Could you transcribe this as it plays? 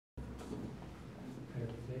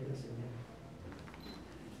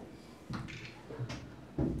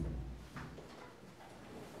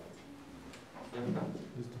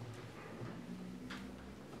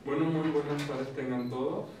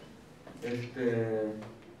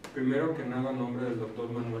Primero que nada, a nombre del doctor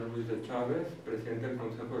Manuel Ruiz de Chávez, presidente del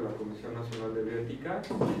Consejo de la Comisión Nacional de Bioética,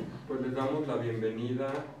 pues les damos la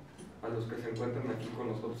bienvenida a los que se encuentran aquí con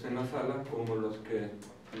nosotros en la sala, como los que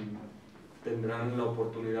tendrán la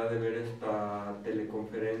oportunidad de ver esta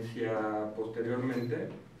teleconferencia posteriormente,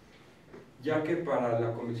 ya que para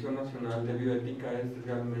la Comisión Nacional de Bioética es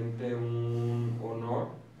realmente un honor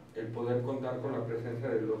el poder contar con la presencia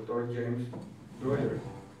del doctor James Dwyer.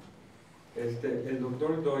 El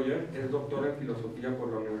doctor Dwyer es doctor en filosofía por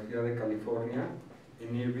la Universidad de California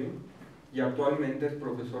en Irvine y actualmente es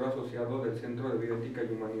profesor asociado del Centro de Bioética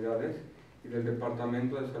y Humanidades y del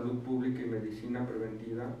Departamento de Salud Pública y Medicina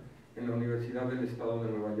Preventiva en la Universidad del Estado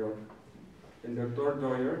de Nueva York. El doctor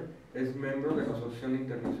Dwyer es miembro de la Asociación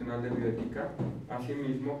Internacional de Bioética,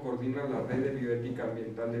 asimismo coordina la red de bioética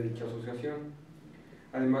ambiental de dicha asociación.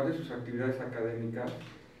 Además de sus actividades académicas,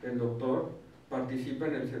 el doctor participa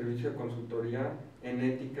en el servicio de consultoría en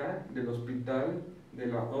ética del Hospital de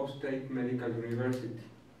la Upstate Medical University.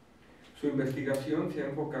 Su investigación se ha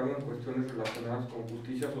enfocado en cuestiones relacionadas con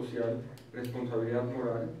justicia social, responsabilidad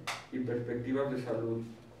moral y perspectivas de salud.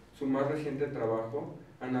 Su más reciente trabajo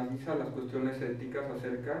analiza las cuestiones éticas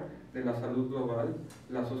acerca de la salud global,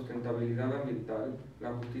 la sustentabilidad ambiental,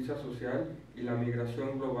 la justicia social y la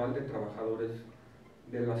migración global de trabajadores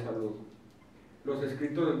de la salud. Los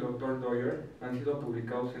escritos del Dr. Dwyer han sido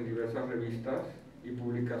publicados en diversas revistas y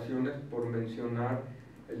publicaciones, por mencionar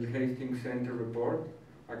el Hastings Center Report,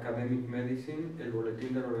 Academic Medicine, el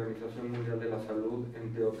Boletín de la Organización Mundial de la Salud,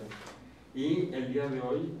 entre otros. Y el día de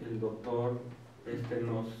hoy el doctor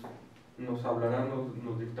nos hablará,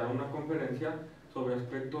 nos dictará una conferencia sobre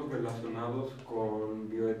aspectos relacionados con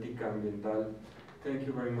bioética ambiental. Thank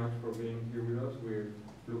you very much for being here with us. We're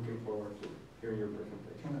looking forward to hearing your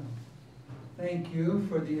presentation. Thank you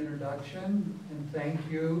for the introduction, and thank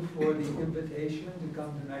you for the invitation to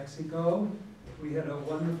come to Mexico. We had a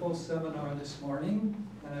wonderful seminar this morning,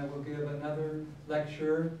 and I will give another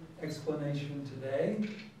lecture explanation today,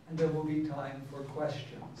 and there will be time for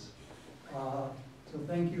questions. So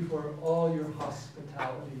thank you for all your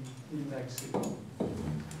hospitality in Mexico.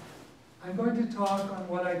 I'm going to talk on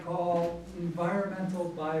what I call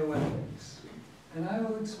environmental bioethics. And I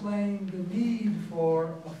will explain the need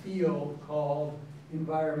for a field called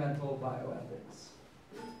environmental bioethics.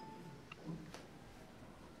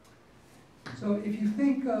 So if you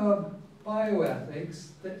think of bioethics,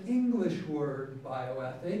 the English word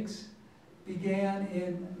bioethics began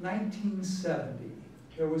in 1970.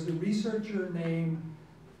 There was a researcher named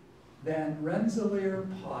Van Rensselaer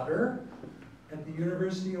Potter at the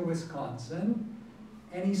University of Wisconsin,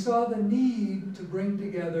 and he saw the need to bring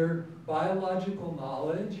together biological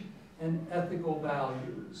knowledge and ethical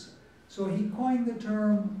values. So he coined the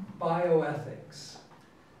term bioethics.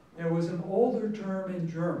 There was an older term in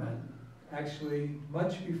German, actually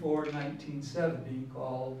much before 1970,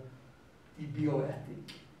 called die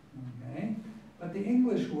Bioethik. Okay? But the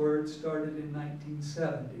English word started in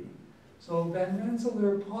 1970. So Van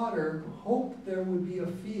Rensselaer Potter hoped there would be a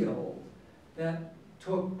field that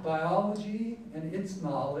took biology and its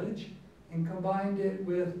knowledge and combined it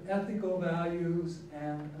with ethical values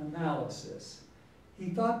and analysis. He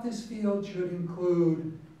thought this field should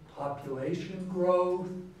include population growth,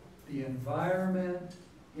 the environment,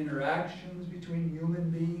 interactions between human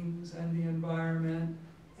beings and the environment,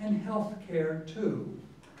 and healthcare too.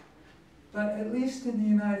 But at least in the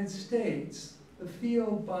United States, the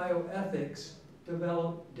field bioethics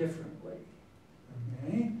developed differently.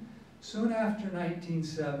 Okay? Soon after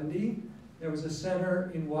 1970, there was a center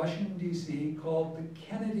in Washington, D.C. called the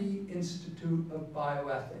Kennedy Institute of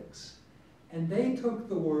Bioethics. And they took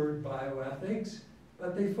the word bioethics,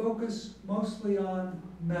 but they focused mostly on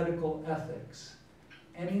medical ethics.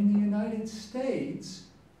 And in the United States,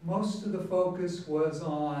 most of the focus was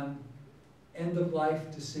on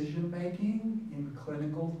end-of-life decision-making in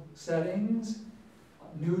clinical settings,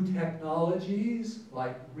 new technologies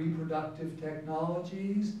like reproductive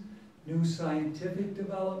technologies, new scientific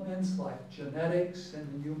developments like genetics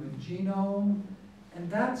and the human genome, and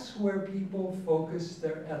that's where people focus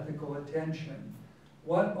their ethical attention.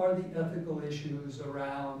 What are the ethical issues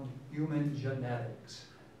around human genetics?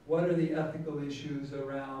 What are the ethical issues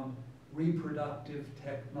around reproductive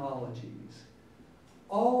technologies?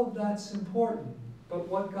 All of that's important, but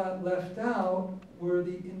what got left out were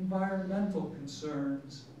the environmental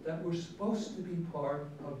concerns that were supposed to be part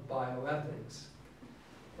of bioethics.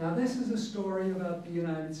 Now, this is a story about the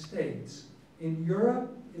United States. In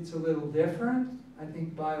Europe, it's a little different. I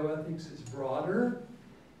think bioethics is broader.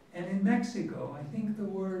 And in Mexico, I think the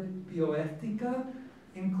word bioética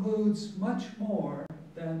includes much more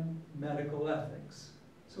than medical medical ethics.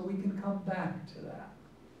 So we can come back to that.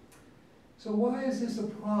 So why is this a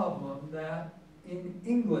problem that in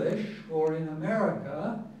English or in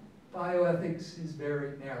America, bioethics is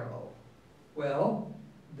very narrow? Well,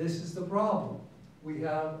 this is the problem. We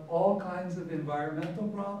have all kinds of environmental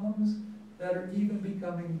problems that are even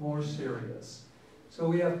becoming more serious. So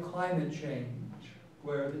we have climate change,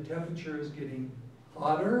 where the temperature is getting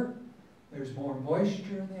hotter, there's more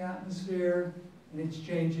moisture in the atmosphere, and it's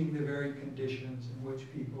changing the very conditions in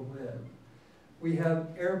which people live. We have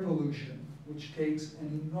air pollution, which takes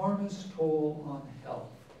an enormous toll on health.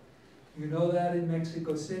 You know that in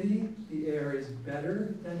Mexico City, the air is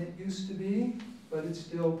better than it used to be, but it's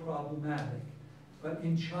still problematic. But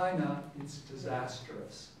in China, it's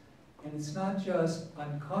disastrous. And it's not just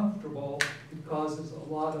uncomfortable, it causes a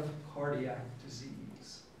lot of cardiac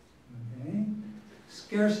disease. Okay?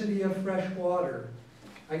 Scarcity of fresh water.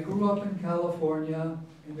 I grew up in California,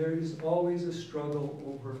 and there is always a struggle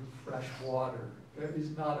over fresh water. There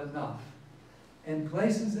is not enough. And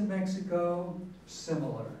places in Mexico,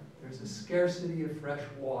 similar. There's a scarcity of fresh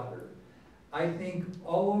water. I think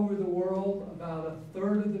all over the world, about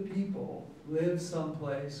 1/3 of the people live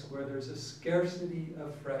someplace where there's a scarcity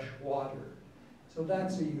of fresh water. So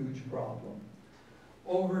that's a huge problem.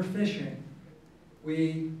 Overfishing.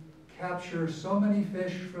 We capture so many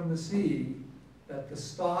fish from the sea that the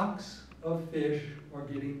stocks of fish are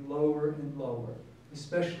getting lower and lower,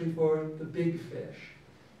 especially for the big fish.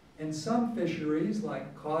 And some fisheries,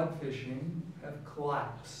 like cod fishing, have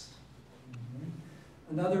collapsed.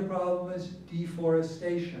 Another problem is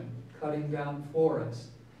deforestation, cutting down forests,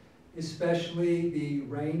 especially the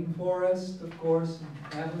rainforest, of course,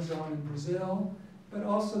 in Amazon and Brazil, but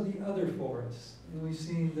also the other forests. And we've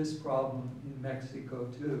seen this problem in Mexico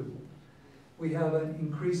too. We have an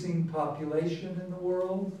increasing population in the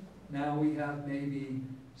world. Now we have maybe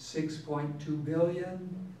 6.2 billion,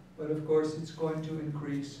 but of course it's going to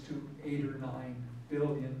increase to 8 or 9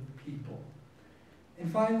 billion people.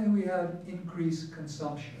 And finally, we have increased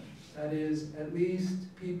consumption. That is, at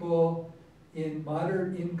least people in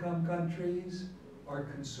moderate income countries are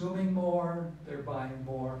consuming more, they're buying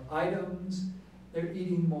more items, they're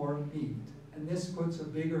eating more meat. And this puts a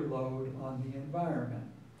bigger load on the environment.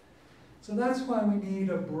 So that's why we need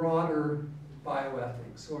a broader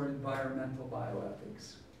bioethics or environmental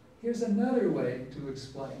bioethics. Here's another way to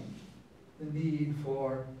explain the need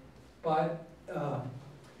for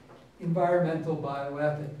environmental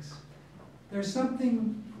bioethics. There's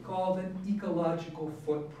something called an ecological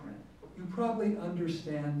footprint. You probably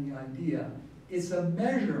understand the idea. It's a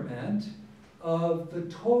measurement of the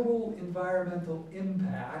total environmental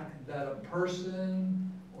impact that a person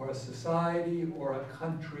or a society or a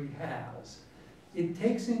country has. It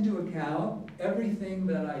takes into account everything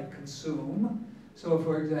that I consume. So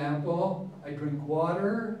for example, I drink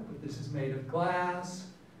water, but this is made of glass.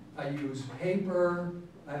 I use paper.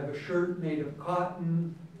 I have a shirt made of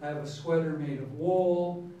cotton. I have a sweater made of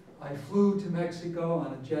wool. I flew to Mexico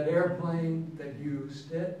on a jet airplane that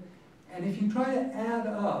used it. And if you try to add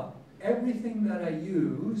up everything that I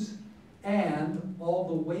use and all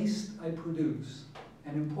the waste I produce,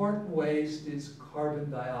 an important waste is carbon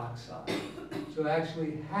dioxide. So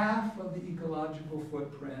actually half of the ecological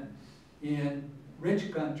footprint in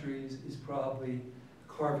rich countries is probably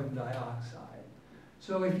carbon dioxide.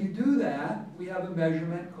 So if you do that, we have a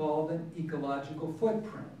measurement called an ecological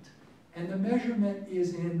footprint. And the measurement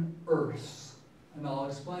is in Earths, and I'll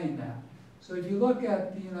explain that. So if you look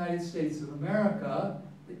at the United States of America,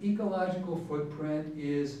 the ecological footprint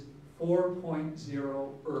is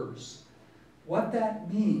 4.0 Earths. What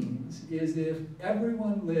that means is if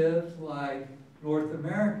everyone lived like North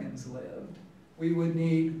Americans lived, we would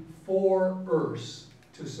need 4 Earths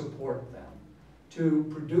to support them, to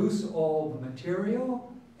produce all the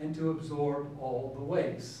material and to absorb all the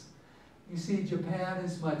waste. You see, Japan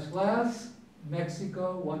is much less,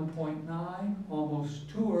 Mexico 1.9, almost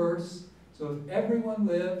 2 Earths. So if everyone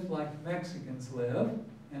lived like Mexicans live,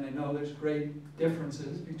 and I know there's great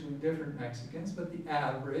differences between different Mexicans, but the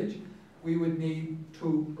average, we would need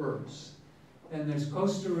 2 Earths. Then there's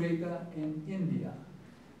Costa Rica and India.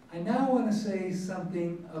 I now want to say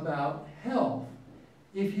something about health.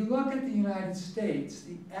 If you look at the United States,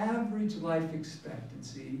 the average life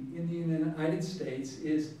expectancy in the United States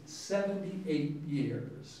is 78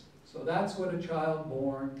 years. So that's what a child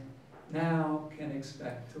born now can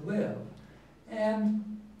expect to live. And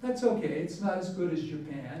that's okay, it's not as good as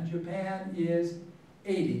Japan. Japan is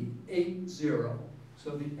 80.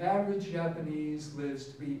 So the average Japanese lives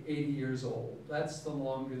to be 80 years old. That's the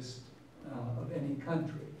longest of any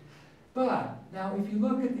country. But now if you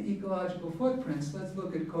look at the ecological footprints, let's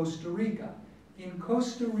look at Costa Rica. In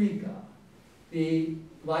Costa Rica, the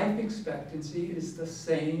life expectancy is the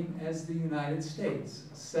same as the United States,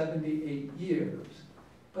 78 years.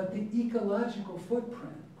 But the ecological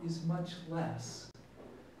footprint is much less.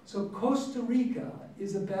 So Costa Rica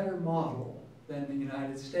is a better model than the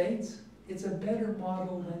United States. It's a better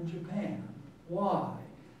model than Japan. Why?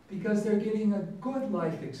 Because they're getting a good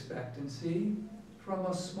life expectancy from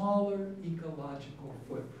a smaller ecological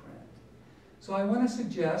footprint. So I want to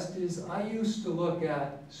suggest is I used to look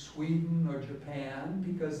at Sweden or Japan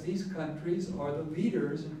because these countries are the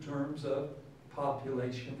leaders in terms of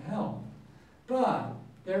population health. But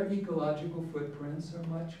their ecological footprints are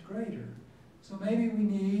much greater. So maybe we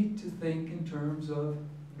need to think in terms of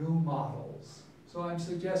new models. So I'm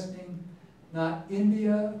suggesting not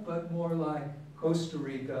India, but more like Costa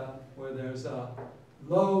Rica, where there's a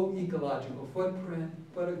low ecological footprint,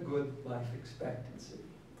 but a good life expectancy.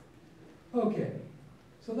 Okay,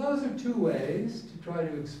 so those are two ways to try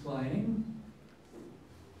to explain.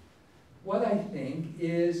 What I think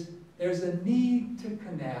is there's a need to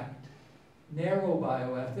connect narrow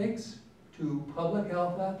bioethics to public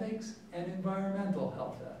health ethics and environmental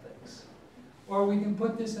health ethics. Or we can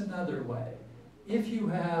put this another way. If you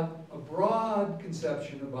have a broad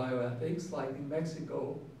conception of bioethics, like in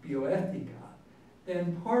Mexico, Bioethics,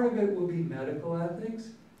 then part of it will be medical ethics,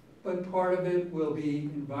 but part of it will be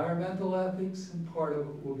environmental ethics, and part of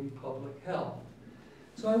it will be public health.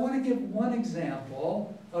 So I want to give one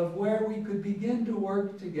example of where we could begin to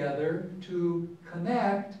work together to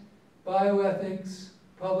connect bioethics,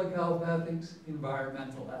 public health ethics,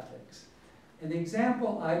 environmental ethics. And the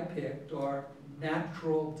example I picked are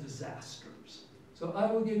natural disasters. So I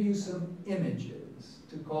will give you some images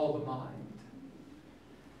to call to mind.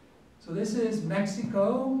 So this is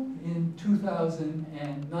Mexico in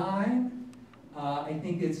 2009. I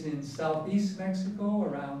think it's in southeast Mexico,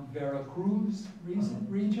 around Veracruz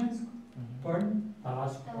region. Pardon?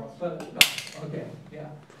 Okay, yeah.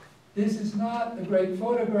 This is not a great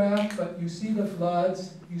photograph, but you see the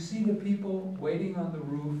floods, you see the people waiting on the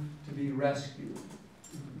roof to be rescued.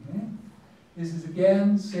 Okay. This is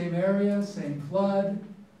again, same area, same flood,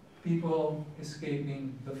 people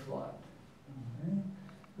escaping the flood. Okay.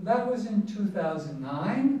 That was in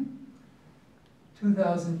 2009.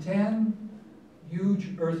 2010, huge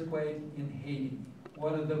earthquake in Haiti,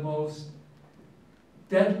 one of the most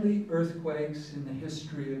deadly earthquakes in the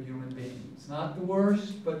history of human beings. Not the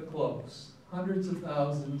worst, but close. Hundreds of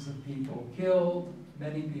thousands of people killed,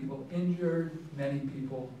 many people injured, many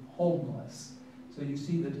people homeless. So you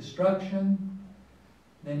see the destruction,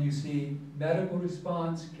 then you see medical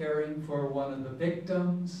response caring for one of the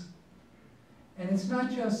victims. And it's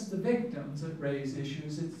not just the victims that raise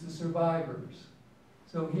issues, it's the survivors.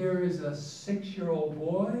 So here is a 6-year-old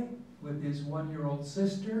boy with his 1-year-old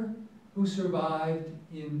sister who survived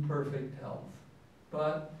in perfect health.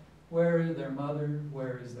 But where is their mother?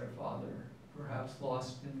 Where is their father? Perhaps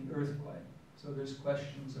lost in the earthquake. So there's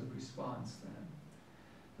questions of response then.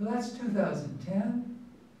 So that's 2010.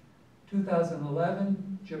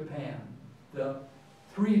 2011, Japan. The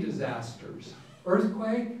 3 disasters.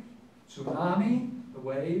 Earthquake, tsunami, the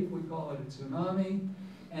wave, we call it a tsunami,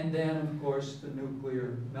 and then, of course, the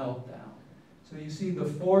nuclear meltdown. So you see the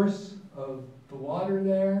force of the water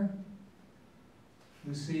there.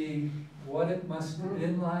 You see what it must have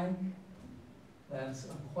been like. That's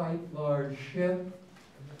a quite large ship.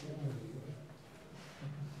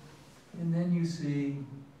 And then you see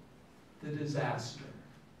the disaster.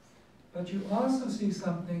 But you also see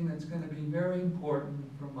something that's going to be very important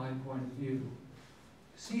from my point of view.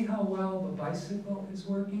 See how well the bicycle is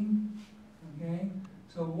working? Okay?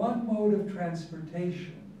 So one mode of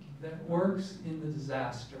transportation that works in the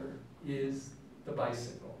disaster is the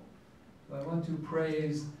bicycle. So I want to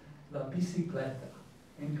praise la bicicleta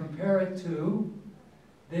and compare it to,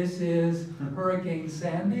 this is Hurricane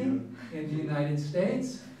Sandy in the United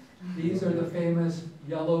States. These are the famous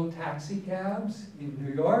yellow taxi cabs in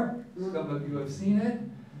New York. Some of you have seen it.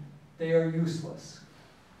 They are useless.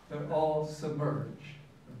 They're all submerged.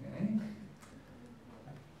 Okay?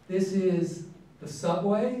 This is the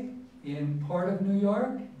subway in part of New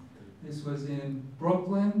York. This was in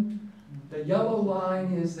Brooklyn. The yellow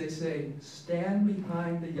line is, they say, stand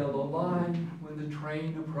behind the yellow line when the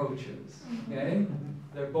train approaches. Okay?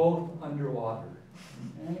 They're both underwater.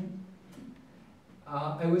 Okay?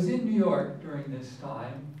 I was in New York during this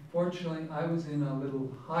time. Fortunately, I was in a little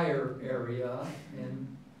higher area, and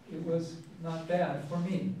it was not bad for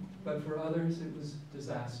me, but for others it was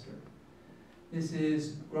disaster. This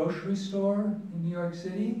is grocery store in New York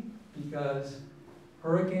City, because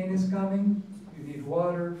hurricane is coming, you need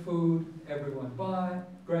water, food, everyone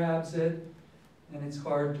grabs it, and it's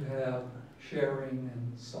hard to have sharing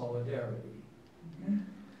and solidarity. Okay?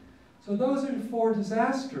 So those are the 4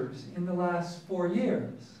 disasters in the last 4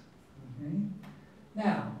 years. Okay?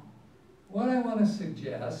 Now, what I want to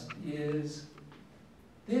suggest is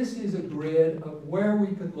this is a grid of where we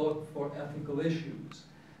could look for ethical issues.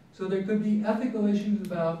 So there could be ethical issues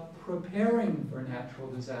about preparing for natural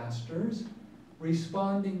disasters,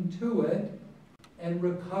 responding to it, and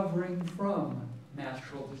recovering from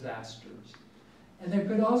natural disasters. And there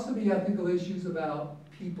could also be ethical issues about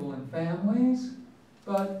people and families,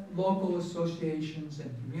 but local associations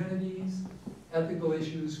and communities, ethical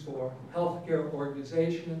issues for healthcare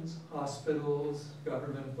organizations, hospitals,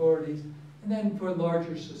 government authorities, and then for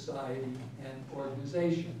larger society and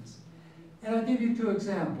organizations. And I'll give you 2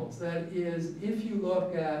 examples. That is, if you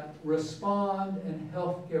look at respond and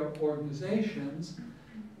healthcare organizations,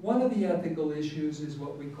 one of the ethical issues is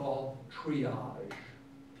what we call triage.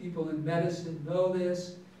 People in medicine know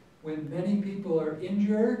this. When many people are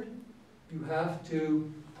injured, you have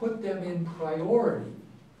to put them in priority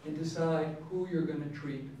and decide who you're going to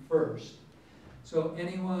treat first. So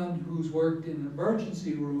anyone who's worked in an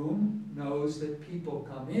emergency room knows that people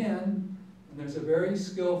come in, and there's a very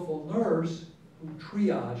skillful nurse who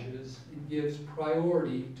triages and gives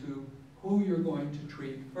priority to who you're going to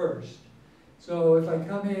treat first. So if I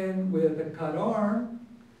come in with a cut arm,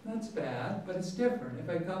 that's bad, but it's different. If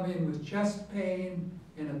I come in with chest pain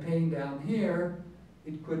and a pain down here,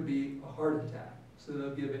 it could be a heart attack. So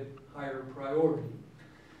they'll give it higher priority.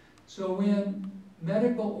 So when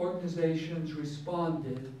medical organizations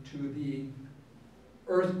responded to the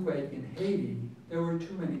earthquake in Haiti, there were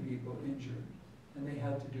too many people injured, and they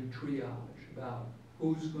had to do triage about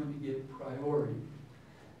who's going to get priority.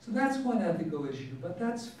 So that's one ethical issue, but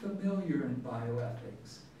that's familiar in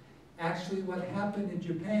bioethics. Actually, what happened in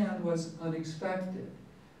Japan was unexpected.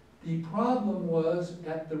 The problem was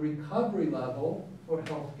at the recovery level for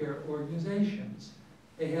healthcare organizations.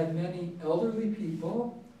 They had many elderly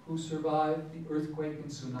people who survived the earthquake and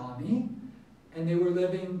tsunami, and they were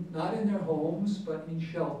living not in their homes, but in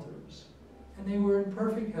shelters. And they were in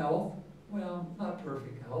perfect health. Well, not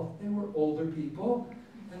perfect health. They were older people,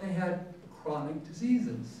 and they had chronic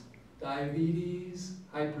diseases, diabetes,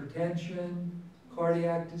 hypertension,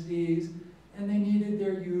 cardiac disease, and they needed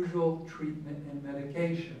their usual treatment and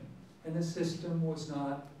medication. And the system was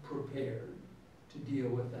not prepared to deal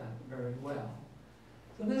with that very well.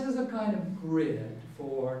 So this is a kind of grid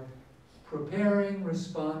for preparing,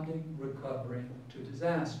 responding, recovering to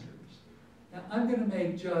disasters. Now I'm going to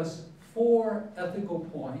make just 4 ethical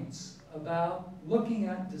points about looking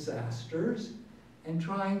at disasters and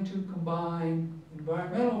trying to combine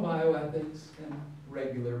environmental bioethics and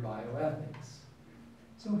regular bioethics.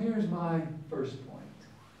 So here's my first point.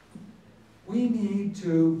 We need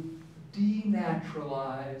to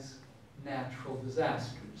denaturalize natural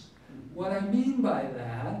disasters. What I mean by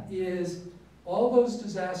that is all those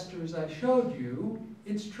disasters I showed you,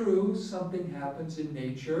 it's true, something happens in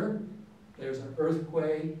nature. There's an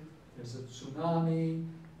earthquake, there's a tsunami,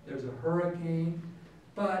 there's a hurricane,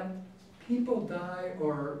 but people die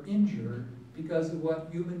or are injured because of what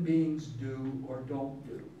human beings do or don't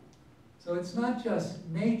do. So it's not just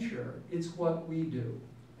nature, it's what we do.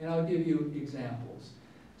 And I'll give you examples.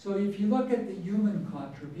 So if you look at the human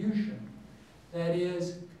contribution, that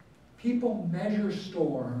is, people measure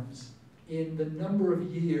storms in the number of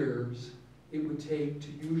years it would take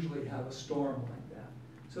to usually have a storm like that.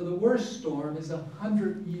 So the worst storm is a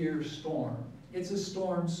 100-year storm. It's a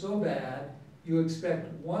storm so bad, you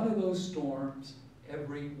expect one of those storms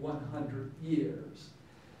every 100 years.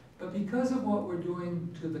 But because of what we're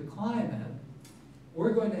doing to the climate,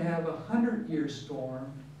 we're going to have a 100-year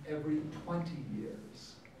storm every 20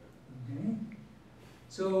 years. Okay?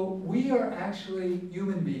 So we are actually,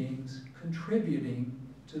 human beings, contributing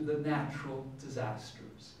to the natural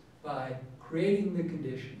disasters by creating the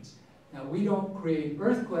conditions. Now, we don't create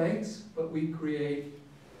earthquakes, but we create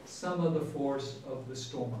some of the force of the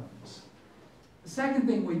storms. The second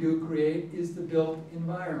thing we do create is the built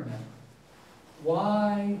environment.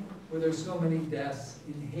 Why were there so many deaths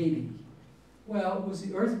in Haiti? Well, it was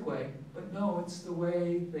the earthquake, but no, it's the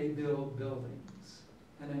way they build buildings.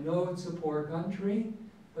 And I know it's a poor country,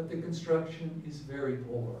 but the construction is very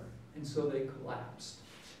poor, and so they collapsed.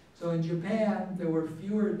 So in Japan, there were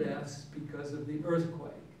fewer deaths because of the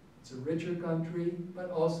earthquake. It's a richer country, but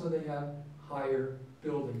also they have higher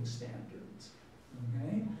building standards.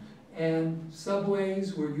 Okay? And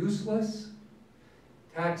subways were useless,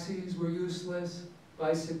 taxis were useless,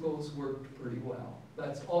 bicycles worked pretty well.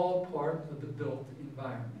 That's all part of the built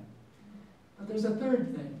environment. But there's a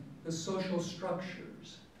third thing, the social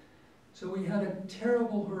structures. So we had a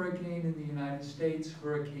terrible hurricane in the United States,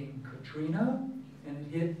 Hurricane Katrina, and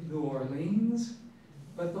it hit New Orleans.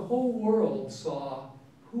 But the whole world saw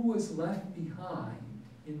who was left behind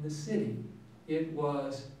in the city. It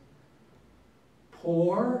was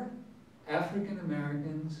poor African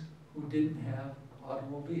Americans who didn't have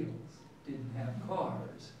automobiles, didn't have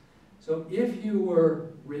cars. So if you were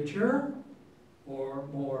richer or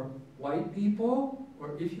more white people,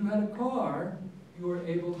 or if you had a car, you were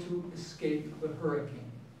able to escape the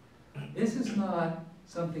hurricane. This is not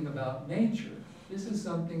something about nature. This is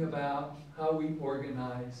something about how we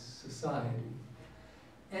organize society.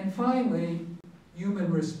 And finally,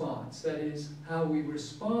 human response. That is, how we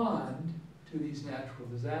respond to these natural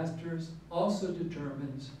disasters also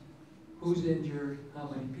determines who's injured, how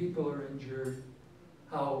many people are injured,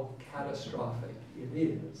 how catastrophic it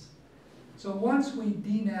is. So once we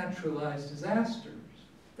denaturalize disasters,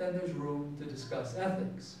 then there's room to discuss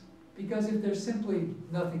ethics. Because if there's simply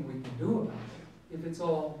nothing we can do about it, if it's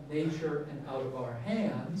all nature and out of our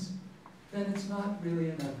hands, then it's not really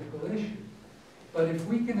an ethical issue. But if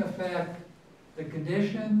we can affect the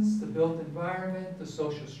conditions, the built environment, the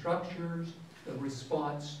social structures, the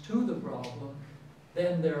response to the problem,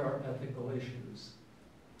 then there are ethical issues.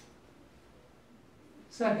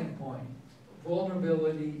 Second point,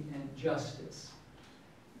 vulnerability and justice.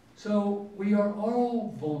 So we are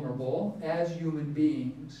all vulnerable as human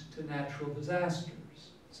beings to natural disasters.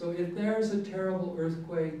 So if there's a terrible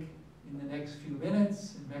earthquake in the next few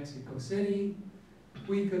minutes in Mexico City,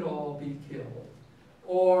 we could all be killed.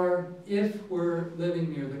 Or if we're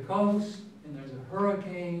living near the coast and there's a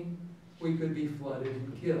hurricane, we could be flooded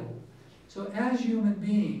and killed. So as human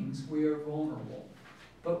beings, we are vulnerable,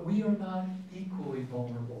 but we are not equally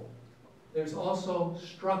vulnerable. There's also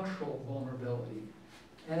structural vulnerability.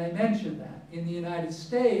 And I mentioned that. In the United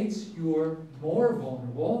States, you are more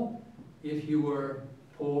vulnerable if you were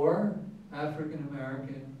poor, African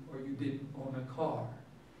American, or you didn't own a car.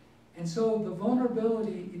 And so the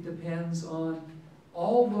vulnerability, it depends on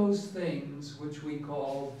all those things which we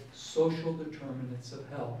call social determinants of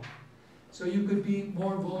health. So you could be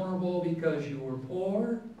more vulnerable because you were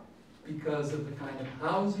poor, because of the kind of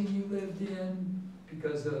housing you lived in,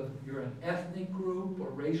 because of you're an ethnic group or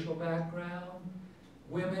racial background.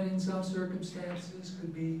 Women in some circumstances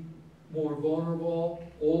could be more vulnerable.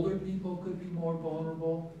 Older people could be more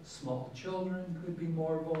vulnerable. Small children could be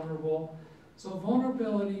more vulnerable. So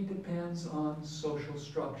vulnerability depends on social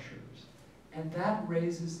structures. And that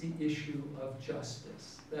raises the issue of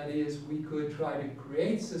justice. That is, we could try to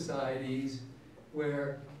create societies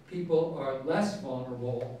where people are less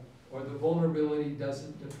vulnerable, or the vulnerability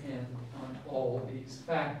doesn't depend on all these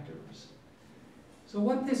factors. So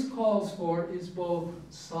what this calls for is both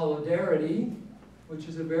solidarity, which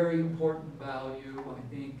is a very important value,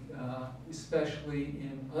 I think, especially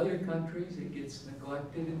in other countries. It gets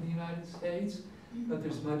neglected in the United States, but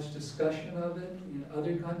there's much discussion of it in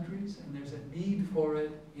other countries, and there's a need for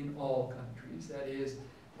it in all countries. That is,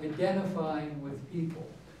 identifying with people.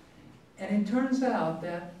 And it turns out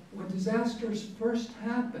that when disasters first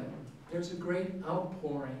happen, there's a great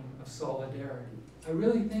outpouring of solidarity. I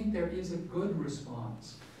really think there is a good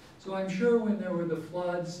response. So I'm sure when there were the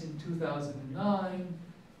floods in 2009,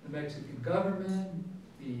 the Mexican government,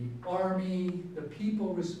 the army, the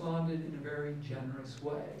people responded in a very generous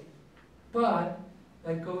way. But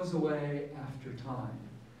that goes away after time.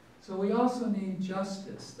 So we also need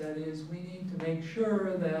justice. That is, we need to make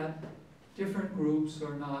sure that different groups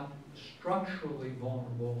are not structurally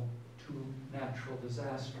vulnerable to natural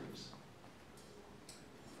disasters.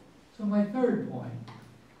 So my third point,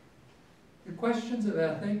 the questions of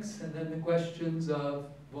ethics and then the questions of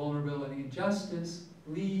vulnerability and justice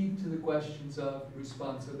lead to the questions of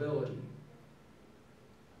responsibility.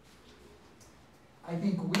 I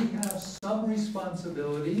think we have some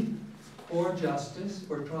responsibility for justice,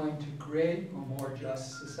 for trying to create a more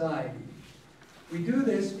just society. We do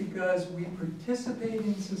this because we participate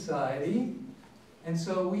in society, and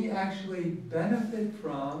so we actually benefit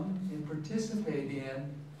from and participate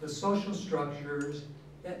in the social structures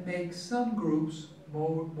that make some groups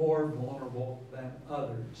more vulnerable than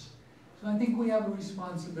others. So I think we have a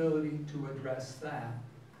responsibility to address that.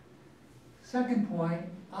 Second point,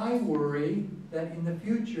 I worry that in the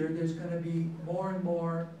future there's going to be more and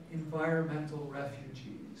more environmental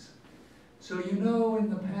refugees. So you know in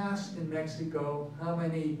the past in Mexico how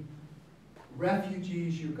many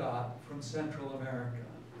refugees you got from Central America.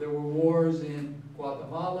 There were wars in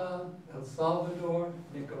Guatemala, El Salvador,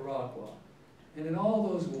 Nicaragua. And in all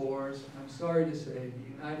those wars, I'm sorry to say,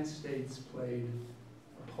 the United States played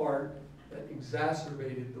a part that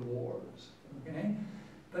exacerbated the wars, okay?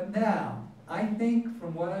 But now, I think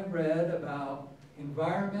from what I've read about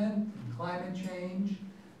environment and climate change,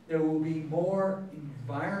 there will be more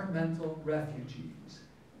environmental refugees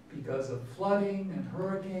because of flooding and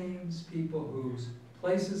hurricanes, people whose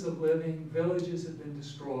places of living, villages have been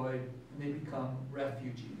destroyed, and they become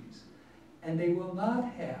refugees. And they will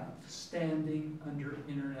not have standing under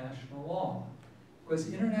international law,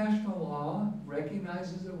 because international law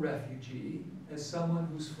recognizes a refugee as someone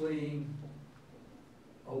who's fleeing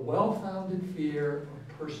a well-founded fear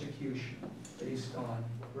of persecution based on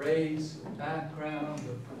race, background,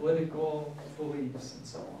 or political beliefs, and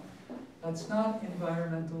so on. That's not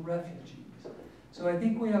environmental refugees. So I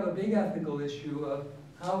think we have a big ethical issue of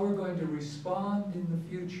how we're going to respond in the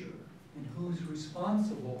future and who's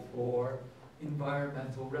responsible for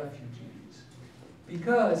environmental refugees.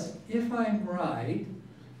 Because if I'm right,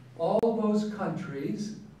 all those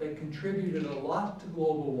countries that contributed a lot to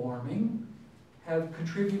global warming have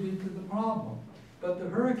contributed to the problem. But the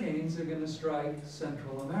hurricanes are going to strike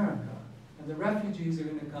Central America, and the refugees are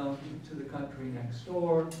going to come to the country next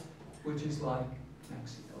door, which is like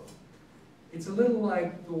Mexico. It's a little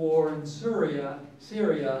like the war in Syria.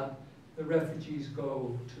 The refugees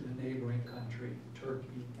go to the neighboring country,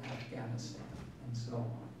 Turkey, Afghanistan, and so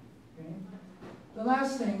on. Okay? The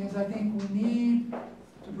last thing is I think we need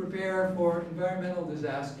to prepare for environmental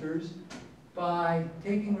disasters by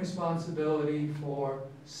taking responsibility for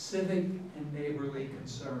civic and neighborly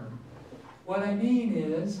concern. What I mean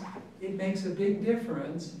is, it makes a big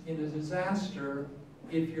difference in a disaster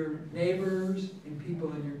if your neighbors and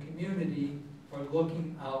people in your community are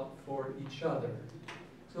looking out for each other.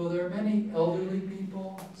 So there are many elderly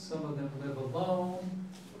people, some of them live alone,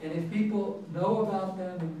 and if people know about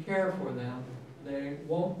them and care for them, they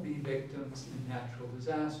won't be victims in natural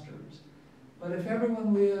disasters. But if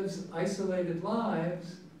everyone lives isolated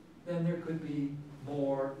lives, then there could be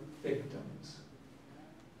more victims.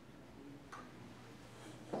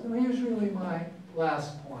 So here's really my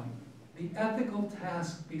last point. The ethical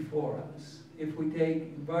task before us, if we take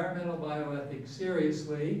environmental bioethics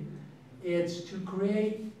seriously, it's to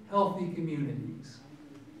create healthy communities.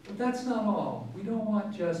 But that's not all. We don't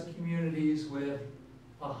want just communities with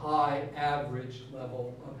a high average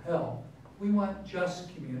level of health. We want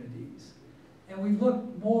just communities. And we've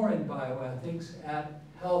looked more in bioethics at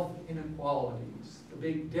health inequalities, the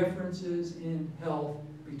big differences in health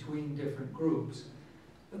between different groups.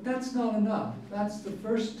 But that's not enough. That's the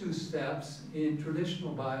first two steps in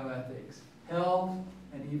traditional bioethics, health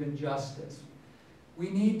and even justice.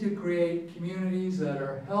 We need to create communities that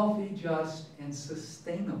are healthy, just, and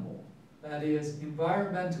sustainable. That is,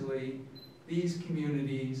 environmentally, these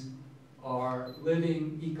communities are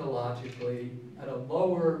living ecologically at a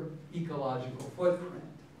lower ecological footprint.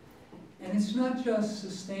 And it's not just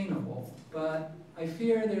sustainable, but I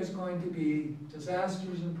fear there's going to be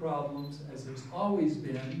disasters and problems, as there's always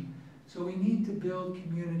been, so we need to build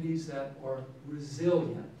communities that are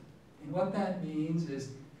resilient. And what that means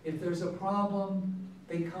is, if there's a problem,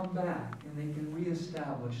 they come back and they can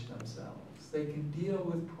reestablish themselves. They can deal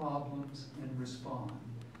with problems and respond.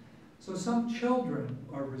 So some children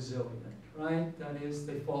are resilient, right? That is,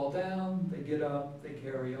 they fall down, they get up, they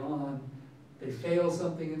carry on. They fail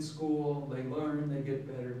something in school, they learn, they get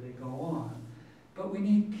better, they go on. But we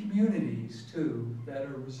need communities, too, that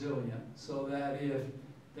are resilient, so that if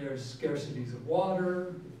there's scarcities of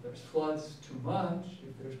water, if there's floods too much,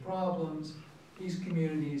 if there's problems, these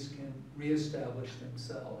communities can reestablish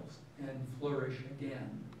themselves and flourish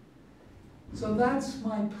again. So that's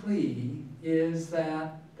my plea, is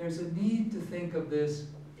that there's a need to think of this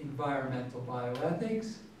environmental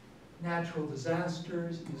bioethics. Natural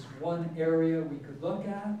disasters is one area we could look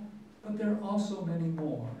at, but there are also many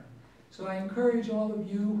more. So I encourage all of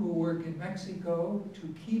you who work in Mexico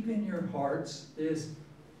to keep in your hearts this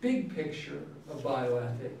big picture of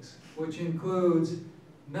bioethics, which includes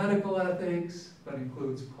medical ethics, but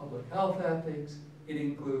includes public health ethics, it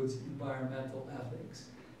includes environmental ethics.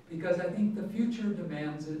 Because I think the future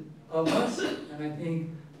demands it of us, and I think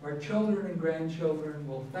our children and grandchildren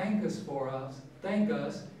will thank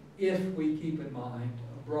us if we keep in mind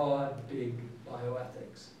a broad, big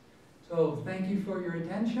bioethics. So thank you for your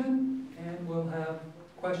attention, and we'll have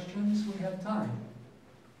questions. We have time.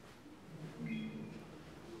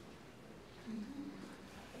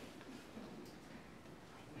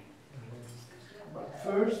 But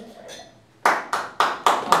first,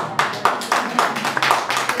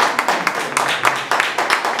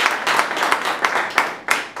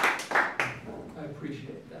 I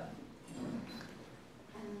appreciate that.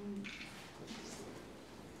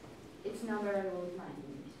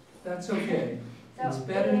 That's okay. So, It's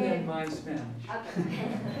better than my Spanish. Okay.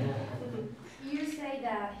 You say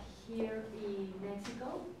that here in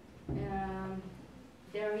Mexico,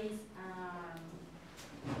 there is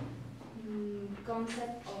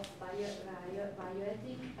concept of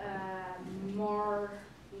bioethic more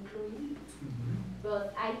including,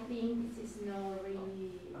 but I think this is not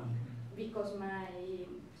really, because my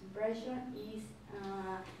impression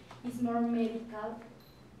is more medical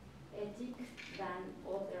ethics than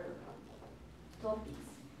other topics.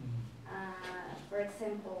 For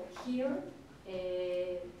example, here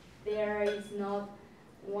there is not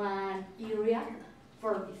one area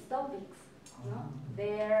for these topics. No?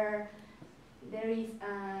 There is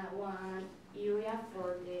one area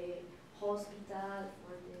for the hospital,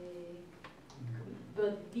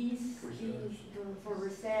 but this is for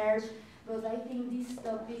research. But I think this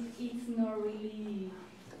topic is not really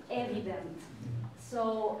evident.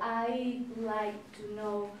 So I like to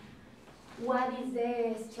know what is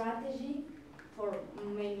the strategy for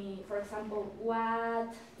many, for example,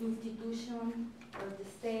 what institution or the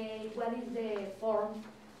state, what is the form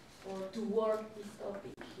or to work this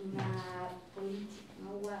topic in a politics,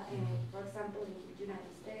 no? For example, in the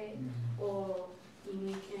United States or in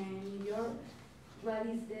New York, what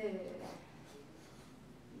is the,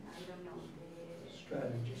 I don't know, the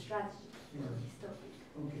strategy for this topic?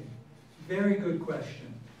 Okay, very good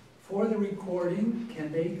question. For the recording,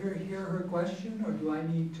 can they hear her question, or do I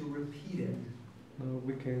need to repeat it? No,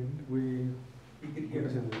 we can. We can hear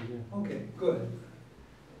it. Yeah. Okay, good.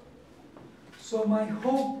 So my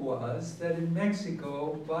hope was that in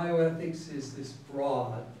Mexico, bioethics is this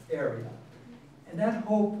broad area. And that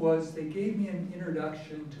hope was they gave me an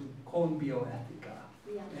introduction to con bioética.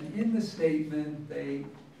 Yeah. And in the statement, they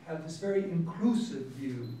have this very inclusive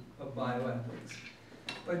view of bioethics.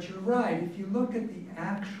 But you're right, if you look at the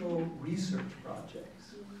actual research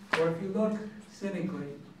projects, or if you look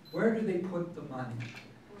cynically, where do they put the money?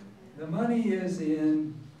 The money is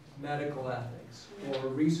in medical ethics, or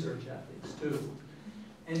research ethics too.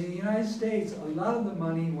 And in the United States, a lot of the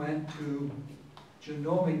money went to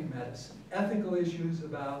genomic medicine, ethical issues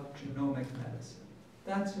about genomic medicine.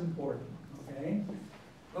 That's important, okay?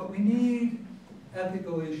 But we need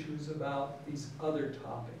ethical issues about these other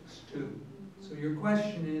topics too. So your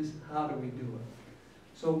question is, how do we do it?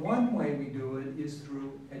 So one way we do it is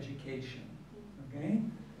through education, okay?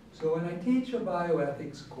 So when I teach a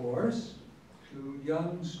bioethics course to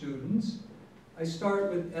young students, I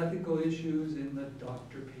start with ethical issues in the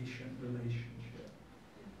doctor-patient relationship.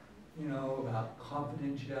 You know, about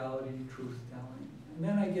confidentiality, truth-telling. And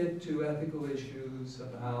then I get to ethical issues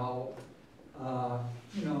about,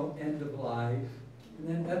 you know, end of life. And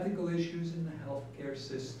then ethical issues in the healthcare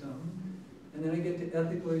system. And then I get to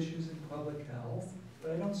ethical issues in public health,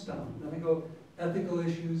 but I don't stop. Then I go ethical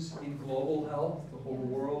issues in global health, the whole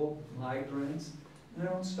world, migrants, and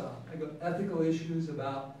I don't stop. I go ethical issues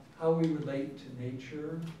about how we relate to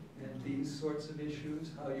nature and these sorts of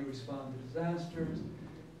issues, how you respond to disasters,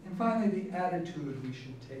 and finally the attitude we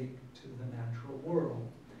should take to the natural world.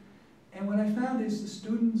 And what I found is the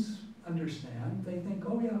students understand, they think,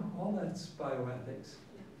 oh yeah, all that's bioethics.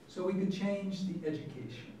 So we could change the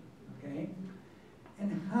education, okay?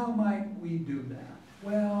 And how might we do that?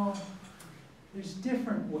 Well, there's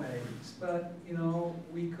different ways, but you know,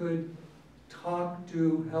 we could talk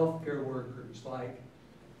to healthcare workers, like,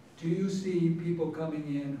 do you see people coming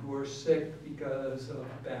in who are sick because of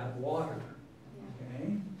bad water,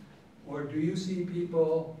 okay? Or do you see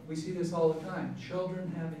people, we see this all the time,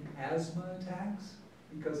 children having asthma attacks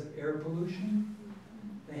because of air pollution?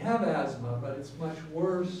 They have asthma, but it's much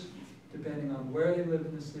worse depending on where they live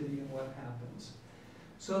in the city and what happens.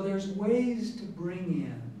 So there's ways to bring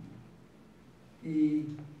in the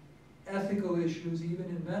ethical issues, even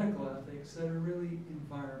in medical ethics, that are really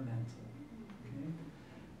environmental. Okay?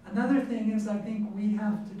 Another thing is I think we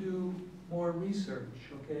have to do more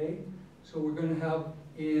research, okay? So we're going to have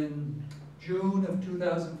in June of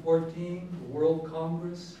 2014, the World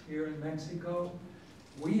Congress here in Mexico.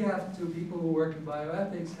 We have to, people who work in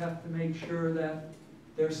bioethics have to make sure that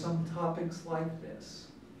there's some topics like this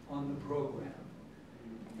on the program.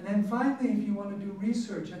 And then finally, if you want to do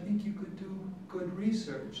research, I think you could do good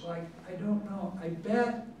research. Like, I don't know, I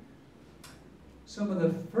bet some of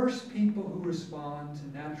the first people who respond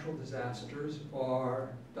to natural disasters are,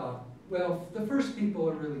 well, the first people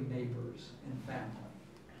are really neighbors and family.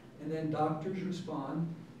 And then doctors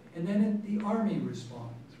respond, and then the army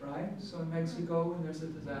responds, right? So in Mexico, when there's a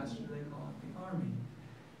disaster, they call it the army.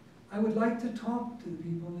 I would like to talk to the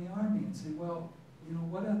people in the army and say, well, you know,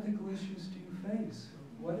 what ethical issues do you face?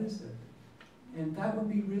 What is it? And that would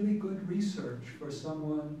be really good research for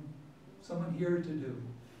someone Someone here to do?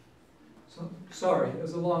 So, sorry, it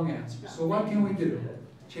was a long answer. So what can we do?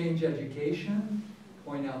 Change education,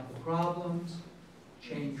 point out the problems,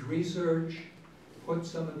 change research, put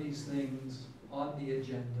some of these things on the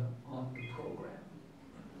agenda, on the program.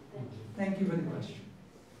 Thank you for the question.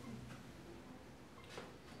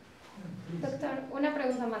 Doctor, una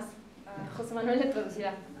pregunta más. José Manuel le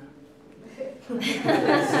traducirá.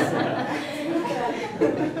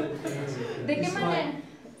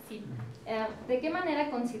 ¿De qué manera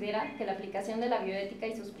considera que la aplicación de la bioética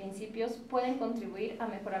y sus principios pueden contribuir a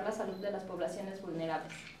mejorar la salud de las poblaciones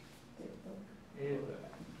vulnerables?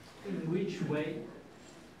 In which way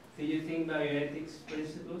do you think bioethics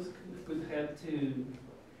principles could help to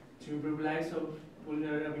improve lives of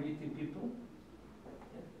vulnerability people?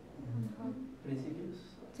 Principios?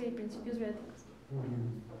 Sí, principios bioéticos.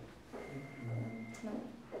 No.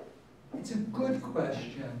 It's a good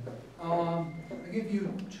question. I'll give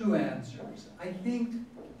you two answers. I think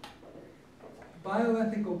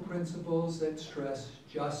bioethical principles that stress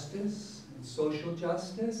justice and social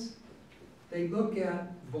justice, they look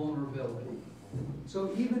at vulnerability.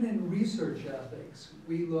 So even in research ethics,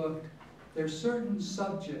 we looked, there's certain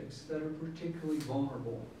subjects that are particularly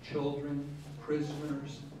vulnerable. Children,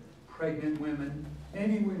 prisoners, pregnant women.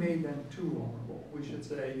 Maybe we made them too vulnerable. We should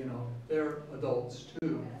say, you know, they're adults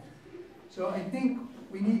too. So I think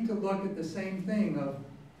we need to look at the same thing of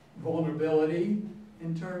vulnerability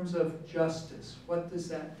in terms of justice. What does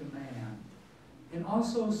that demand? And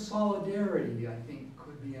also solidarity, I think,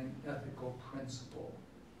 could be an ethical principle,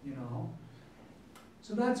 you know?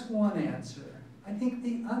 So that's one answer. I think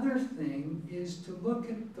the other thing is to look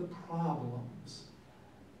at the problems.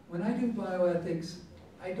 When I do bioethics,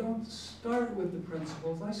 I don't start with the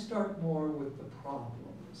principles, I start more with the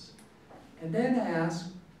problems. And then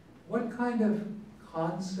ask, what kind of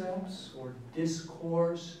concepts or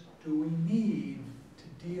discourse do we need to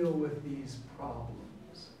deal with these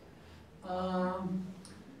problems?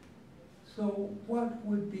 So what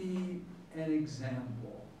would be an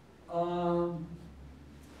example?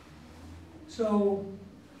 So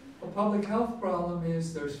a public health problem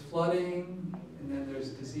is there's flooding, and then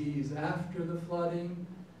there's disease after the flooding.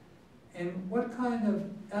 And what kind of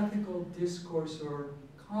ethical discourse or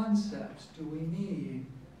concepts do we need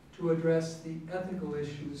to address the ethical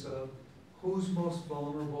issues of who's most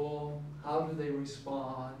vulnerable, how do they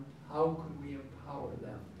respond, how could we empower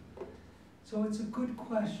them? So it's a good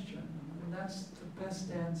question, and that's the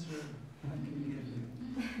best answer I can give you.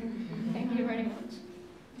 Thank you very much.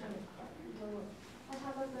 I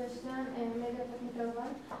have a question, maybe a technical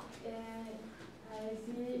one. I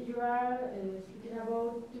see you are speaking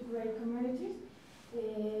about to create communities.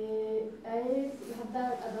 I have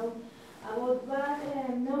that about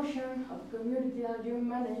what notion of community are you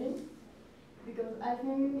managing? Because I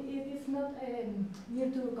think it is not near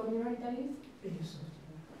to communalism.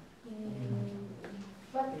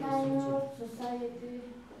 What kind of society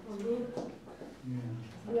or group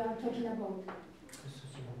we are talking about?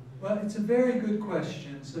 Well, it's a very good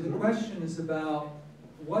question. So the question is about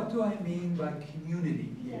what do I mean by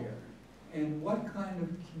community here? And what kind of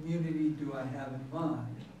community do I have in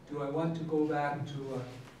mind? Do I want to go back to a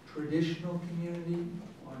traditional community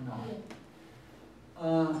or not?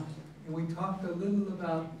 And we talked a little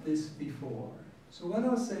about this before. So what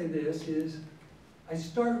I'll say this is, I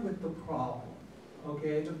start with the problem,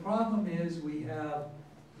 okay? The problem is we have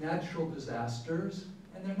natural disasters,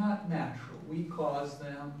 and they're not natural. We cause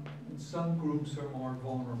them, and some groups are more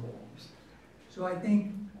vulnerable. So I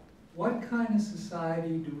think, what kind of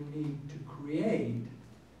society do we need to create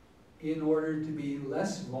in order to be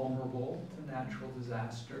less vulnerable to natural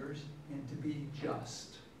disasters and to be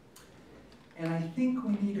just? And I think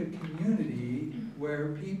we need a community where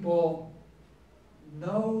people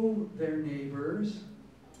know their neighbors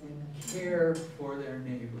and care for their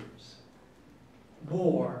neighbors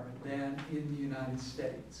more than in the United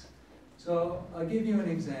States. So I'll give you an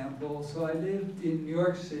example. So I lived in New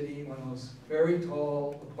York City, one of those very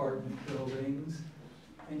tall apartment buildings,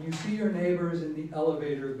 and you see your neighbors in the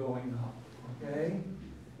elevator going up, okay?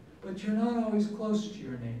 But you're not always close to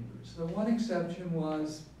your neighbors. The one exception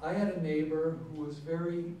was, I had a neighbor who was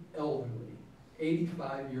very elderly,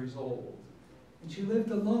 85 years old, and she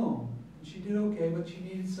lived alone. And she did okay, but she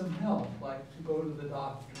needed some help, like to go to the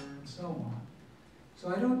doctor and so on. So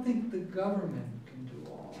I don't think the government can do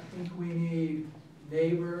all. I think we need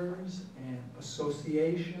neighbors and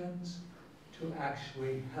associations to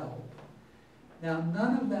actually help. Now,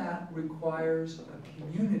 none of that requires a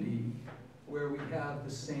community where we have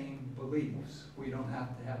the same beliefs. We don't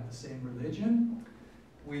have to have the same religion.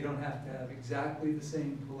 We don't have to have exactly the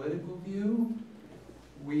same political view.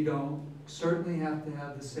 We don't certainly have to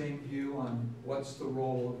have the same view on what's the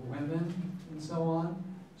role of women and so on.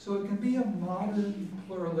 So it can be a modern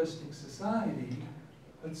pluralistic society,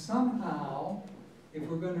 but somehow, if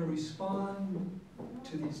we're going to respond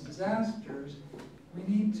to these disasters,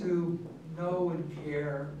 we need to know and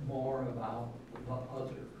care more about the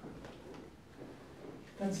other.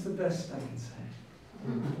 That's the best I can say.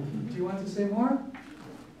 Do you want to say more?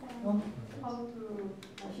 No? How to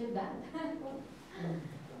achieve that?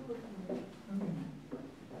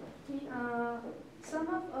 Some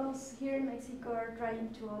of us here in Mexico are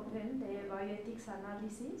trying to open the bioethics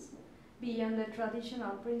analysis beyond the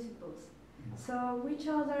traditional principles. So which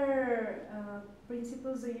other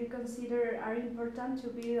principles do you consider are important to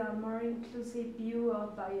build a more inclusive view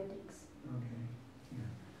of bioethics? Okay. Yeah.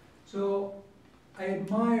 So I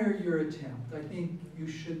admire your attempt. I think you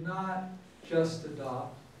should not just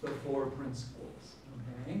adopt the 4 principles.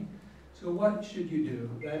 Okay? So what should you do?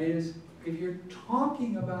 That is, if you're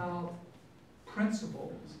talking about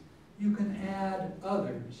principles, you can add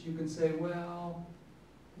others. You can say, well,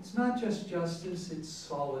 it's not just justice, it's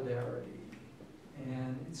solidarity.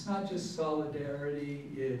 And it's not just solidarity,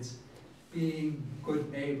 it's being good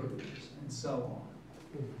neighbors and so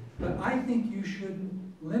on. But I think you shouldn't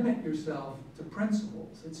limit yourself to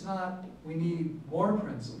principles. It's not, we need more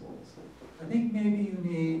principles. I think maybe you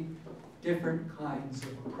need different kinds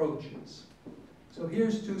of approaches. So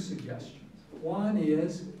here's 2 suggestions. One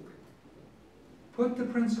is, put the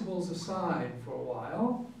principles aside for a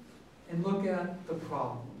while and look at the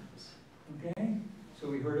problems, okay? So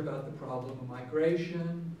we heard about the problem of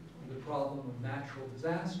migration, the problem of natural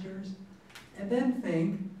disasters, and then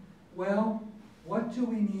think, well, what do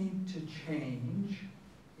we need to change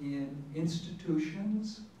in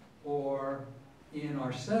institutions or in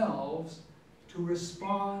ourselves to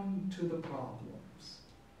respond to the problems,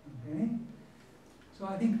 okay? So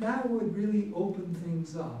I think that would really open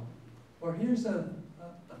things up. Or here's a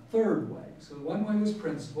 3rd way. So one way was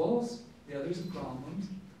principles, the other's the problems.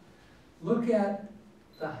 Look at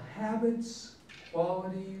the habits,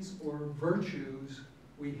 qualities, or virtues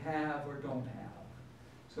we have or don't have.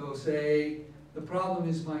 So say the problem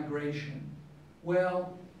is migration.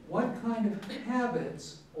 Well, what kind of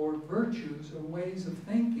habits or virtues or ways of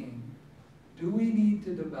thinking do we need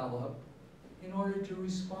to develop in order to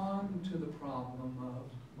respond to the problem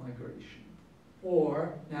of migration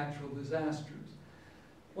or natural disasters?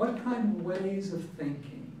 What kind of ways of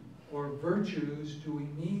thinking or virtues do we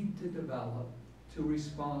need to develop to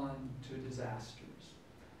respond to disasters?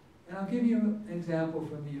 And I'll give you an example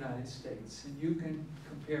from the United States, and you can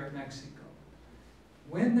compare Mexico.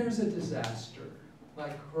 When there's a disaster,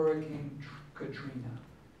 like Hurricane Katrina,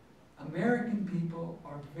 American people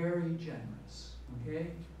are very generous, okay?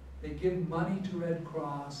 They give money to Red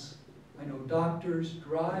Cross. I know doctors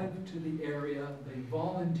drive to the area, they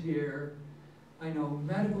volunteer. I know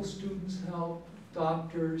medical students help,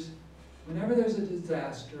 doctors. Whenever there's a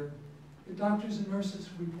disaster, the doctors and nurses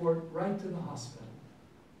report right to the hospital.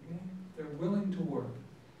 Okay? They're willing to work.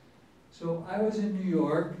 So I was in New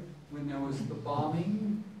York when there was the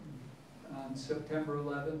bombing on September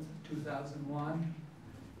 11th, 2001.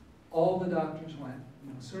 All the doctors went.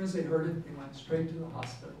 As soon as they heard it, they went straight to the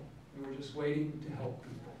hospital. They were just waiting to help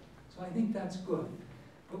people. So I think that's good.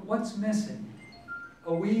 But what's missing?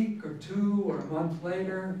 A week or 2 or a month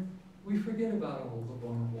later, we forget about all the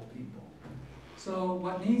vulnerable people. So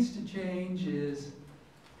what needs to change is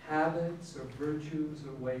habits or virtues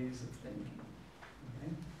or ways of thinking.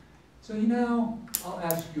 Okay? So now I'll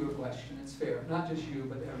ask you a question. It's fair, not just you,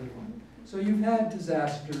 but everyone. So you've had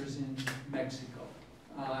disasters in Mexico.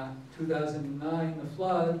 2009, the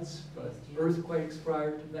floods, but earthquakes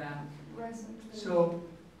prior to that. So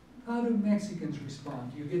how do Mexicans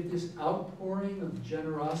respond? Do you get this outpouring of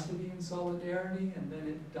generosity and solidarity and then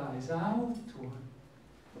it dies out? Or?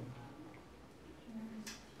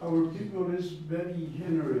 Our people is very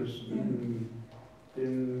generous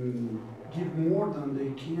and give more than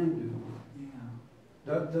they can do. Yeah.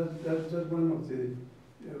 That's one of the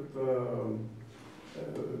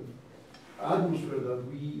atmosphere that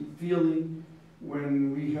we feeling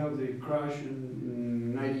when we have the crash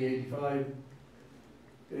in 1985.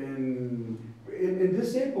 And in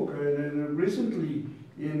this epoch, and recently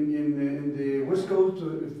in the west coast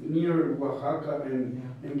near Oaxaca and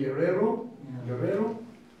Guerrero,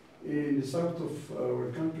 in the south of our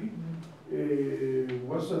country,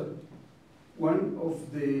 was one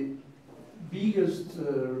of the biggest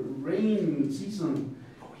rain season.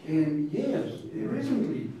 And yes,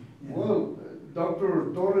 recently, well,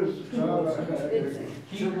 Dr. Torres,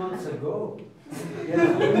 2 months ago. And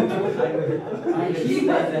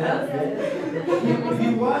he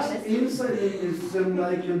was inside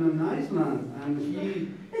like in an Iceland, and he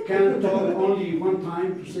can talk only one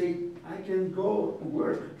time to say, I can go to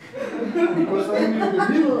work because I'm in the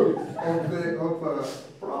middle of a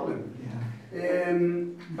problem.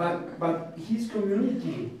 But his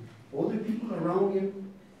community, all the people around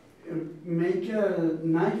him, make a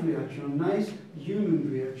nice reaction, nice human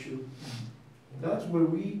reaction. That's where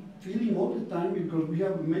we feel him all the time because we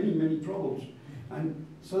have many troubles. And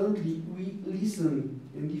suddenly we listen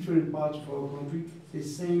in different parts of our country the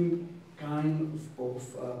same kind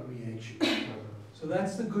of reaction. So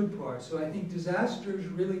that's the good part. So I think disasters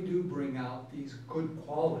really do bring out these good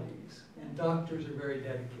qualities, and doctors are very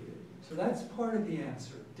dedicated. So that's part of the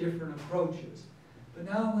answer, different approaches. But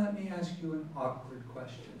now let me ask you an awkward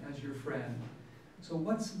question as your friend. So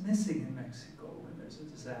what's missing in Mexico when there's a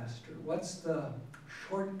disaster? What's the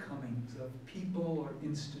shortcomings of people or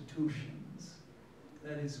institutions?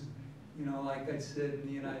 That is, you know, like I said in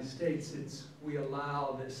the United States, it's we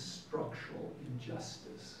allow this structural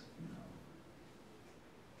injustice.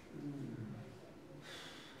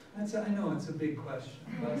 I know it's a big question.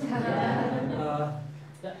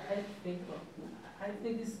 But, I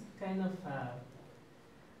think it's kind of a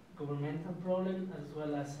governmental problem as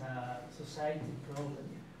well as a society problem.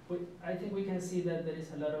 I think we can see that there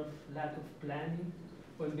is a lot of lack of planning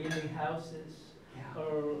when building houses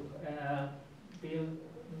or build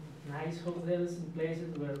nice hotels in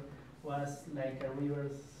places where was like a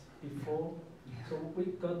rivers before. So we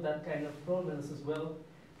got that kind of problems as well.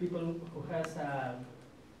 People who has a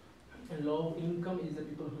low income is the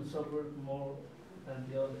people who suffer more than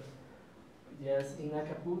the others. Yes, in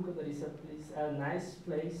Acapulco there is a nice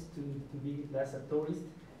place to be as a tourist.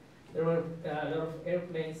 There were a lot of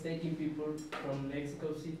airplanes taking people from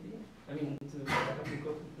Mexico City, to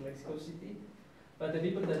Acapulco to Mexico City. But the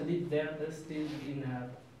people that live there, they're still in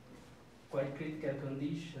quite critical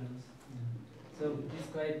conditions. So it's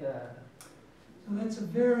quite So that's a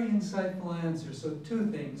very insightful answer. So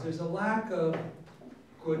two things. There's a lack of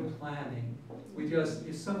good planning.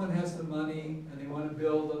 If someone has the money and they want to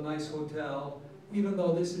build a nice hotel, even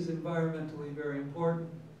though this is environmentally very important,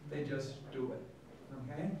 they just do it,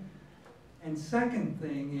 okay? And second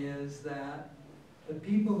thing is that the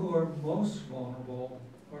people who are most vulnerable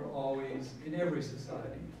are always, in every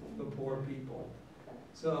society, the poor people.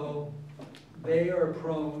 So they are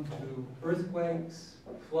prone to earthquakes,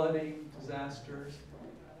 flooding, disasters,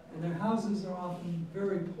 and their houses are often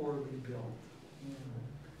very poorly built.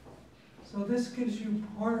 So this gives you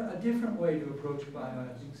a different way to approach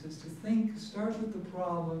bioethics, is to start with the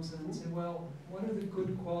problems and say, well, what are the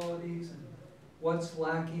good qualities and what's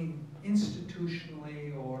lacking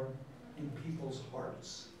institutionally or in people's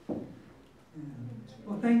hearts?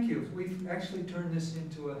 Well, thank you. We've actually turned this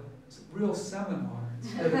into a real seminar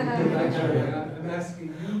instead of a lecture. I'm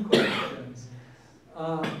asking you questions.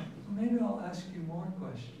 Maybe I'll ask you more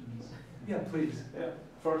questions. Yeah, please.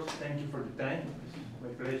 First, thank you for the time. It's my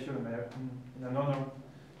pleasure and an honor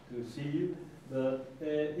to see you. But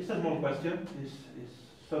it's a small question. It's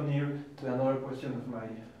so near to another question of my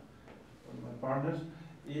partners.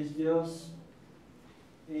 It's just,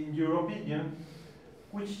 in your opinion,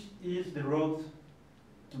 which is the road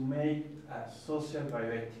to make a social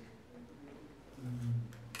bioethic?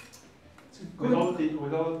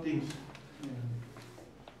 Without things.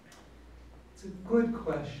 It's a good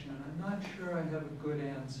question. I'm not sure I have a good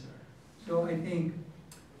answer. So I think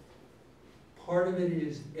part of it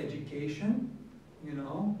is education,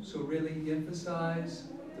 so really emphasize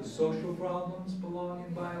the social problems belong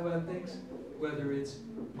in bioethics, whether it's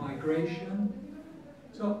migration.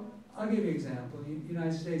 So I'll give you an example. In the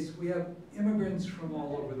United States, we have immigrants from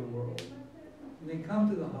all over the world. And they come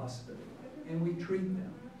to the hospital, and we treat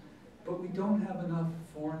them. But we don't have enough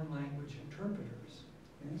foreign language interpreters.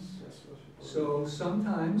 Yes? So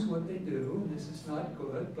sometimes what they do, and this is not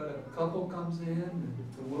good, but a couple comes in, and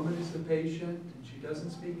the woman is the patient, and she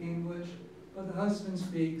doesn't speak English, but the husband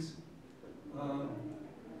speaks,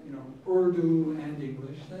 Urdu and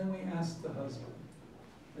English. Then we ask the husband.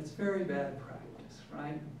 It's very bad practice,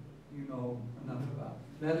 right? You know enough about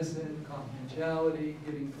medicine, confidentiality,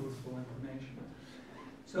 giving truthful information.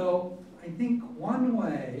 So I think one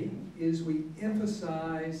way is we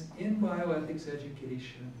emphasize in bioethics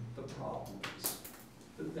education the problems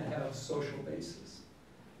that have a social basis.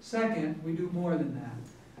 Second, we do more than that.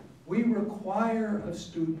 We require of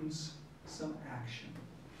students some action.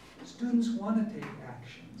 Students want to take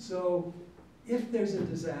action. So if there's a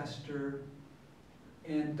disaster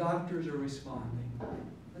and doctors are responding,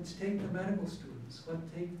 let's take the medical students, let's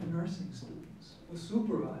take the nursing students, we'll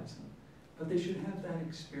supervise them. but they should have that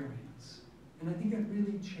experience. And I think it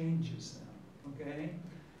really changes them, okay?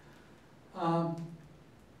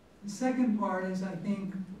 The second part is, I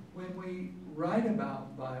think, when we write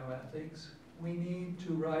about bioethics, we need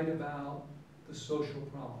to write about the social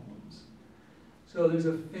problems. So there's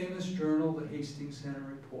a famous journal, the Hastings Center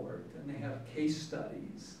Report, and they have case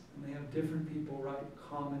studies, and they have different people write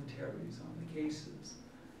commentaries on the cases.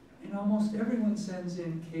 And almost everyone sends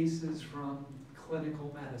in cases from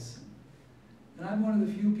clinical medicine. And I'm one of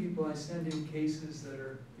the few people I send in cases that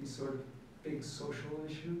are these sort of big social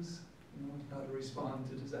issues, you know, how to respond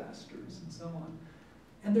to disasters and so on.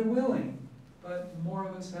 And they're willing, but more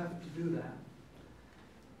of us have to do that.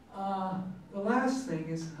 The last thing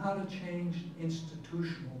is how to change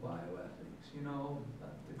institutional bioethics. You know,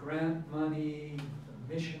 the grant money,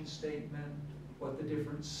 the mission statement, what the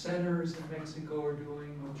different centers in Mexico are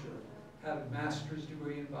doing, which have a master's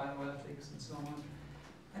degree in bioethics and so on.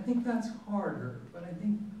 I think that's harder, but I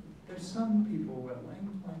think there's some people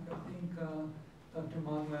willing. Like I think Dr.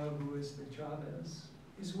 Manuel Ruiz de Chavez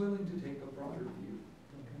is willing to take a broader view.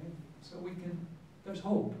 Okay, so we can. There's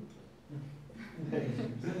hope.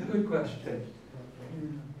 Good question.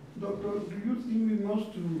 Doctor, do you think we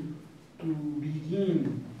must to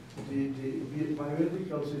begin the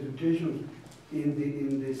bioethics education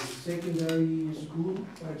in the secondary school,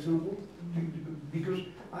 for example? Because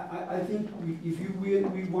I think if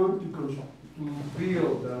we want to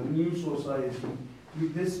build a new society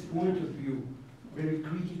with this point of view, very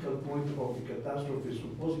critical point of the catastrophes or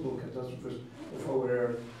possible catastrophes of our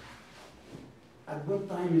Earth, at what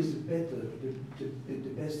time is it better, the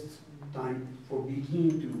best time for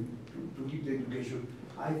beginning to give the education?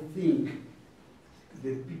 I think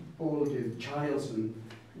the people, the child,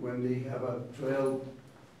 when they have a 12,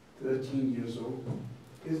 13 years old,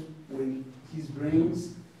 is when his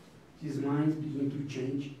brains, his minds begin to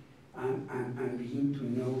change and begin to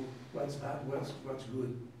know what's bad, what's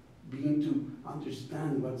good, begin to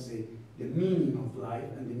understand what's the meaning of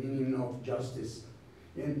life and the meaning of justice.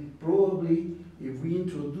 And probably if we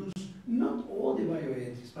introduce not all the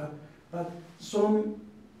bioethics, but some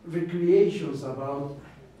recreations about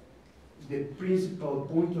the principal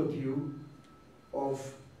point of view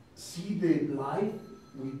of see the life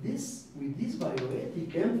with this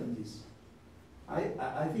bioethic emphasis.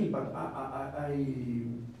 I think, but I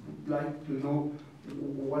would like to know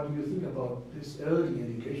what you think about this early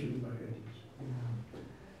education in bioethics.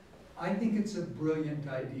 I think it's a brilliant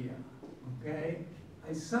idea, okay?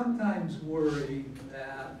 I sometimes worry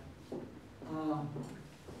that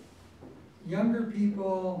younger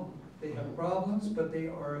people, they have problems, but they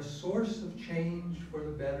are a source of change for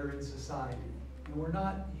the better in society. And we're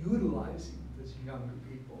not utilizing these younger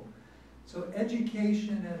people. So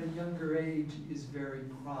education at a younger age is very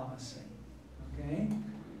promising, okay?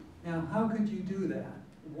 Now, how could you do that?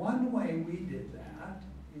 One way we did that,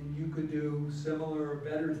 and you could do similar or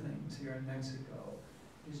better things here in Mexico,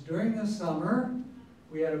 is during the summer,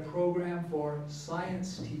 we had a program for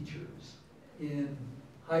science teachers in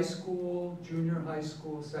high school, junior high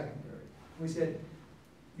school, secondary. We said,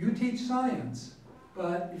 you teach science,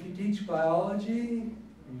 but if you teach biology,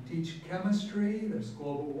 you teach chemistry, there's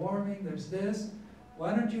global warming, there's this,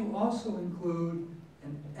 why don't you also include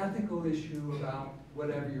an ethical issue about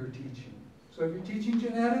whatever you're teaching? So if you're teaching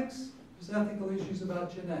genetics, there's ethical issues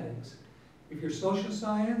about genetics. If you're social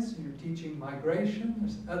science and you're teaching migration,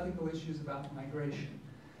 there's ethical issues about migration.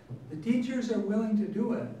 The teachers are willing to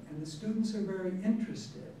do it, and the students are very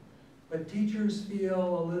interested, but teachers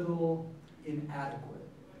feel a little inadequate.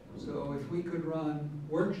 So if we could run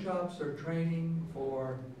workshops or training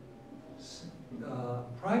for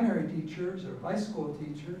primary teachers or high school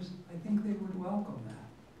teachers, I think they would welcome that.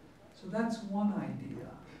 So that's one idea,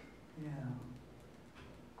 yeah.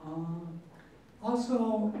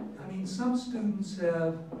 Also, I mean, some students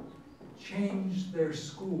have changed their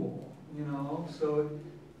school, you know, so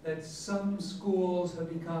that some schools have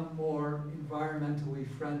become more environmentally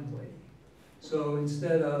friendly. So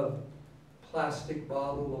instead of plastic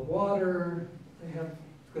bottle of water, they have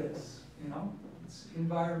this, you know, it's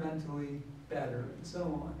environmentally better and so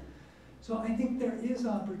on. So I think there is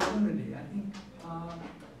opportunity. I think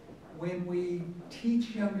when we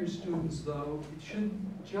teach younger students, though, it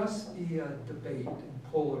shouldn't just be a debate and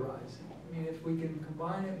polarizing. I mean, if we can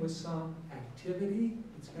combine it with some activity,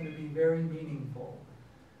 it's going to be very meaningful.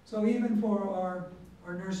 So even for our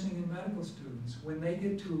nursing and medical students, when they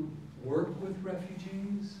get to work with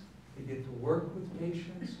refugees, they get to work with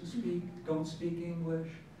patients who don't speak English,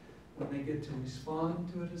 when they get to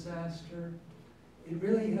respond to a disaster, it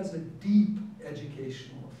really has a deep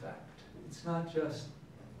educational effect. It's not just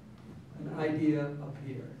an idea up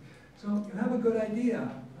here. So you have a good idea,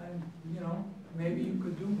 and maybe you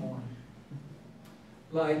could do more.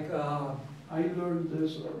 Like, I learned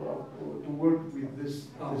this about to work with this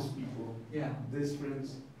people, yeah, these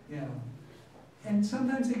friends. yeah. And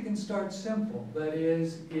sometimes it can start simple. That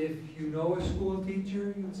is, if you know a school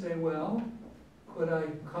teacher, you'd say, well, could I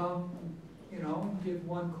come, and give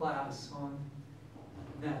one class on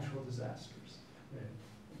natural disasters?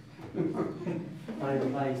 My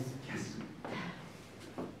advice. Yes.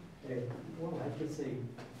 Well, I can say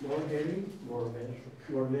more early,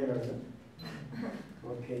 more better.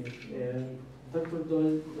 Okay. Dr.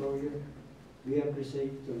 Dwyer, we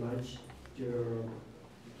appreciate too much your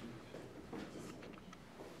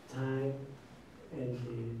time and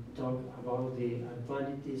the talk about the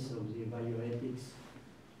qualities of the bioethics.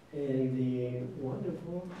 And the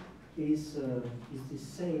wonderful is the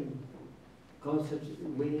same concept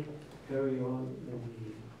we carry on in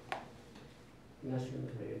the National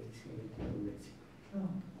Bioethics Committee of Mexico. Oh.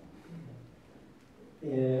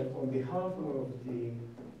 On behalf of the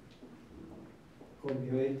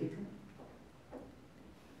Bioethics,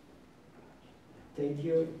 thank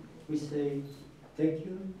you. We say thank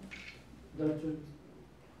you, Dr.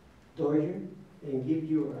 Dwyer, and give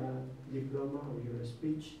you a diploma of your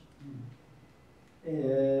speech.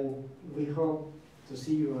 And we hope to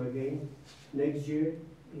see you again next year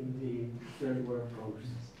in the Third World Congress.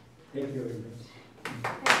 Thank you very much.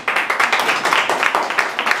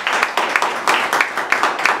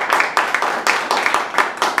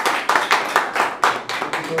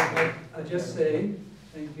 I just say,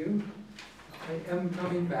 thank you. I am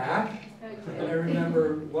coming back, and I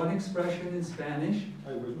remember one expression in Spanish,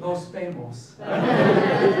 nos vemos.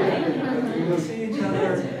 We will see each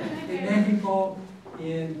other in Mexico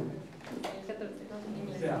in,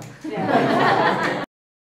 yeah.